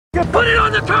Put it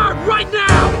on the card right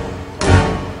now!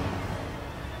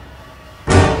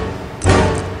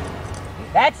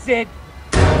 That's it.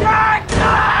 Right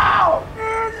now!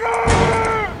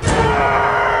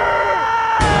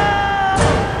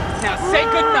 Now say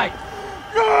goodnight.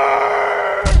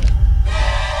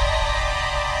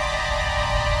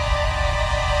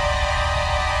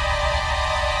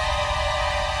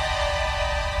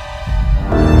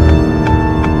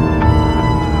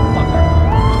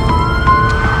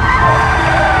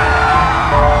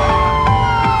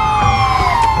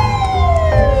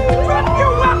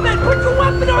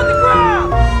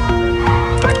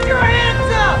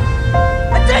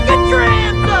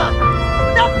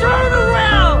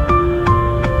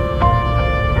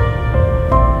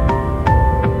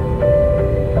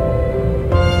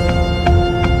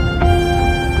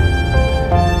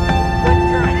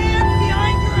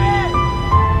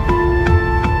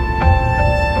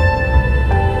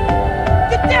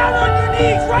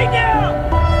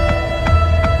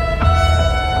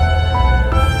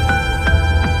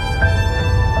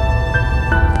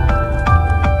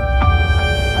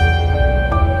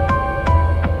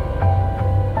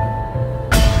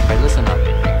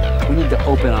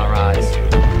 Open our eyes.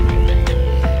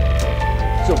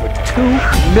 There's over 2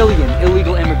 million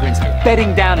illegal immigrants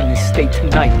bedding down in this state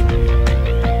tonight.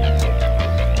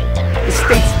 The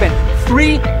state spent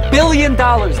 $3 billion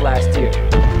last year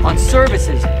on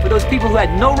services for those people who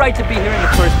had no right to be here in the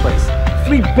first place.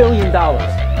 $3 billion.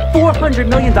 $400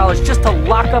 million just to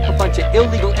lock up a bunch of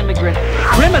illegal immigrant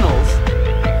criminals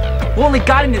who only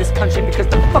got into this country because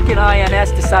the fucking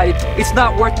INS decided it's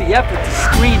not worth the effort to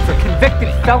screen for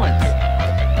convicted felons.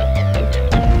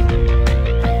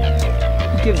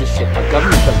 Who gives a shit? Our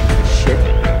government doesn't give a shit.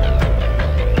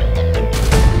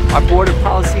 Our border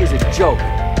policy is a joke.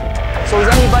 So is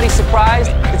anybody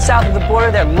surprised that south of the border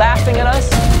they're laughing at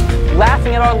us?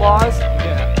 Laughing at our laws?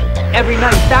 Yeah. Every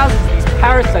night thousands of these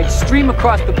parasites stream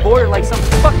across the border like some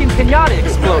fucking pinata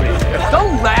exploded.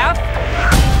 Don't laugh!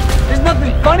 There's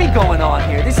nothing funny going on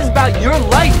here. This is about your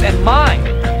life and mine.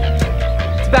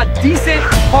 It's about decent,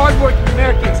 hard-working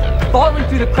Americans falling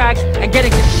through the cracks and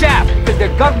getting the shaft because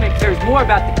their government cares more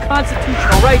about the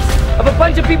constitutional rights of a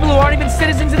bunch of people who aren't even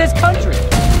citizens of this country.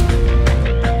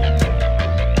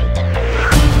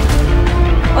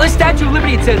 On the Statue of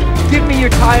Liberty it says, give me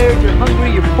you're tired, you're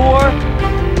hungry, you're poor.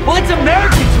 Well, it's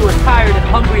Americans who are tired and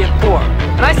hungry and poor.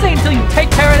 And I say until you take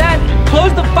care of that,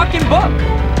 close the fucking book.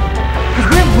 Because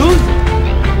we're losing.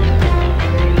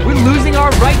 We're losing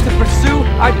our right to pursue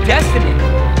our destiny.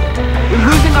 We're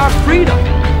losing our freedom.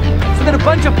 So that a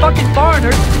bunch of fucking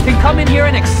foreigners can come in here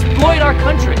and exploit our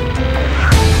country.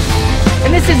 And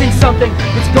this isn't something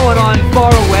that's going on far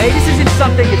away. This isn't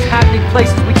something that's happening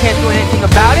places we can't do anything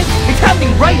about it. It's happening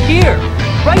right here.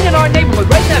 Right in our neighborhood.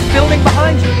 Right in that building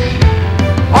behind you.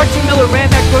 Archie Miller ran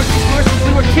that grocery store since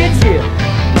we were kids here.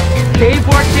 Dave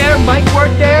worked there. Mike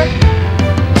worked there.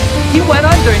 He went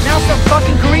under and now some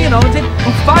fucking Korean owns it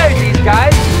who fired these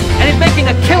guys and is making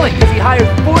a killing because he hired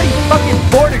 40 fucking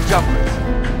border jumpers.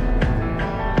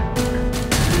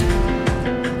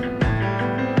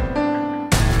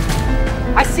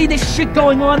 I see this shit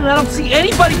going on and I don't see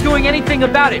anybody doing anything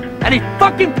about it. And it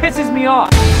fucking pisses me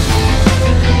off.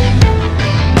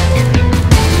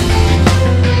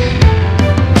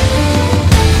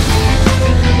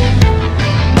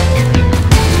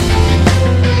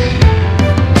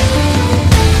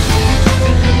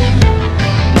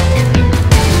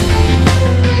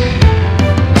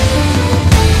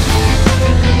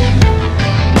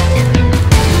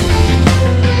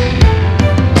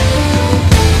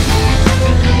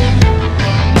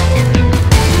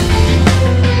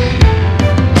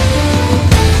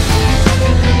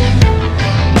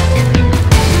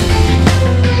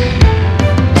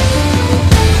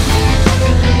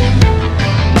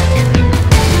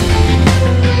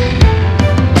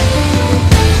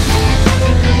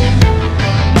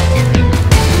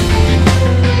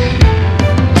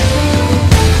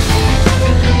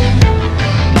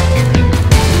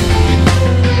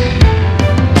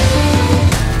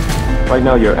 Right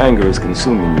now, your anger is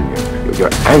consuming you. Your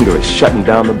anger is shutting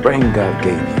down the brain God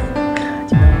gave you.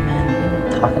 God, you know, man, you've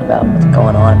been talking about what's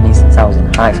going on in me since I was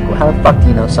in high school. How the fuck do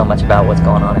you know so much about what's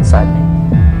going on inside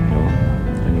me?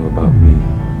 I know about me.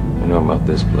 I know about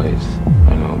this place.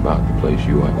 I know about the place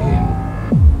you are in.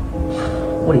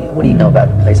 What do you know about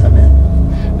the place I'm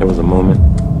in? There was a moment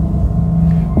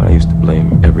when I used to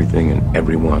blame everything and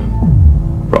everyone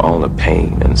for all the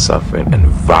pain and suffering and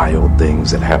vile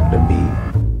things that happened to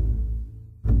me.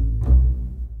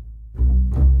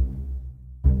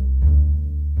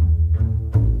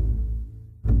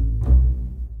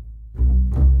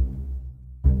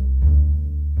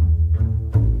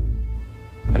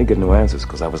 I didn't get no answers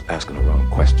because I was asking the wrong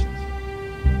questions.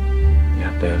 You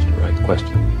have to ask the right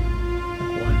question.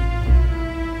 What?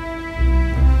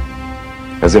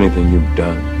 Has anything you've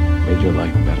done made your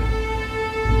life better?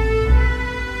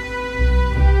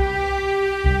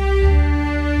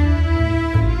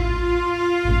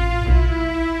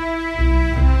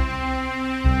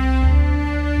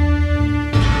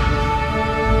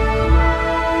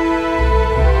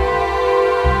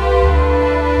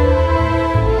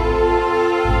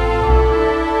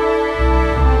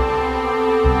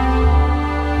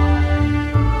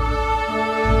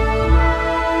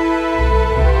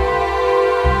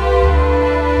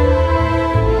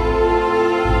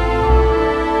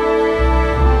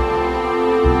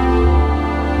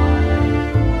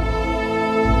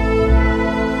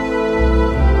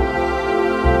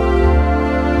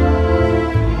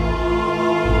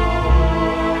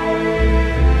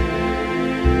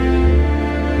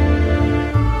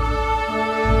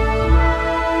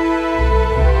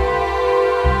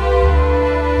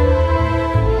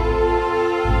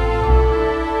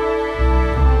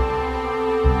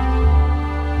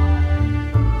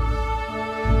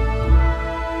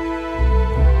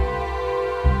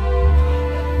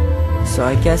 So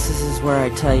I guess this is where I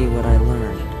tell you what I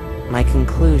learned. My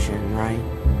conclusion, right?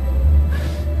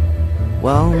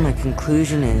 Well, my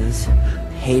conclusion is,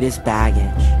 hate is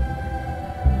baggage.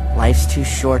 Life's too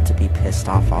short to be pissed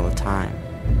off all the time.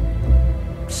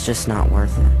 It's just not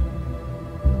worth it.